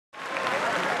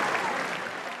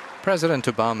President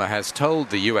Obama has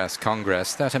told the U.S.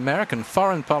 Congress that American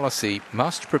foreign policy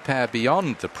must prepare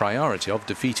beyond the priority of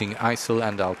defeating ISIL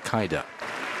and Al-Qaeda.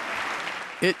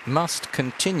 It must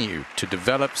continue to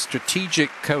develop strategic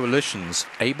coalitions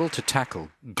able to tackle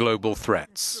global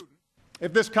threats.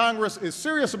 If this Congress is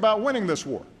serious about winning this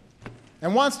war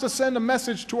and wants to send a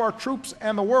message to our troops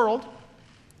and the world,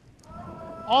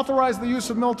 authorize the use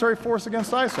of military force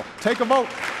against ISIL. Take a vote.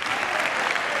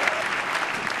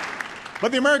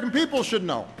 But the American people should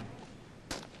know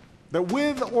that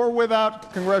with or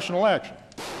without congressional action,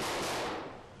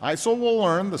 ISIL will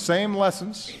learn the same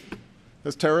lessons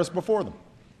as terrorists before them.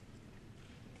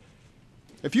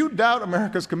 If you doubt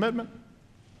America's commitment,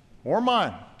 or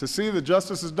mine, to see that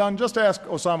justice is done, just ask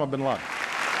Osama bin Laden.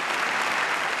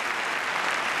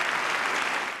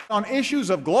 On issues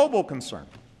of global concern,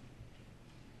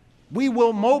 we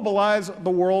will mobilize the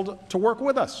world to work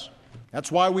with us. That's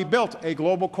why we built a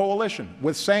global coalition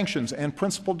with sanctions and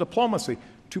principled diplomacy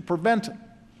to prevent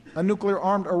a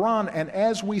nuclear-armed Iran. And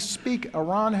as we speak,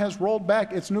 Iran has rolled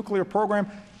back its nuclear program,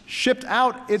 shipped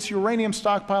out its uranium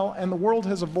stockpile, and the world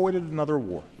has avoided another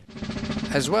war.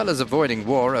 As well as avoiding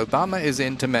war, Obama is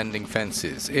into mending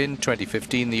fences. In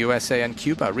 2015, the USA and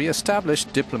Cuba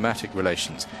re-established diplomatic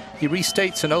relations. He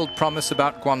restates an old promise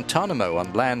about Guantanamo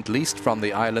on land leased from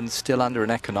the island still under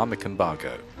an economic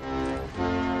embargo.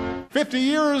 50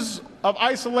 years of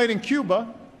isolating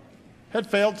Cuba had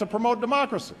failed to promote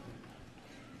democracy.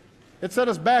 It set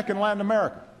us back in Latin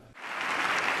America.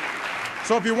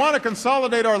 So if you want to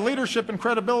consolidate our leadership and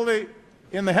credibility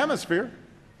in the hemisphere,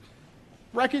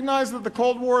 recognize that the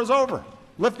Cold War is over.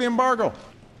 Lift the embargo.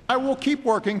 I will keep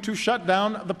working to shut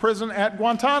down the prison at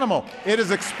Guantanamo. It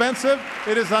is expensive,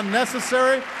 it is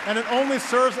unnecessary, and it only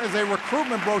serves as a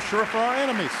recruitment brochure for our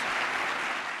enemies.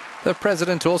 The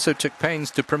president also took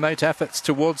pains to promote efforts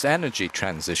towards energy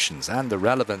transitions and the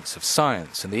relevance of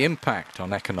science and the impact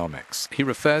on economics. He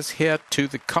refers here to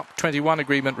the COP21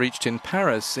 agreement reached in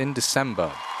Paris in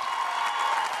December.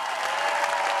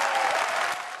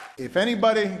 If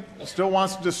anybody still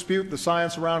wants to dispute the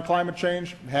science around climate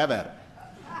change, have at it.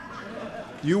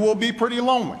 You will be pretty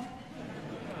lonely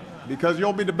because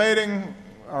you'll be debating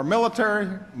our military,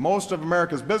 most of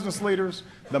America's business leaders,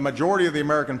 the majority of the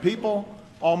American people,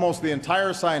 almost the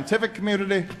entire scientific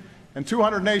community, and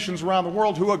 200 nations around the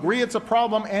world who agree it's a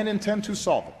problem and intend to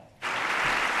solve it.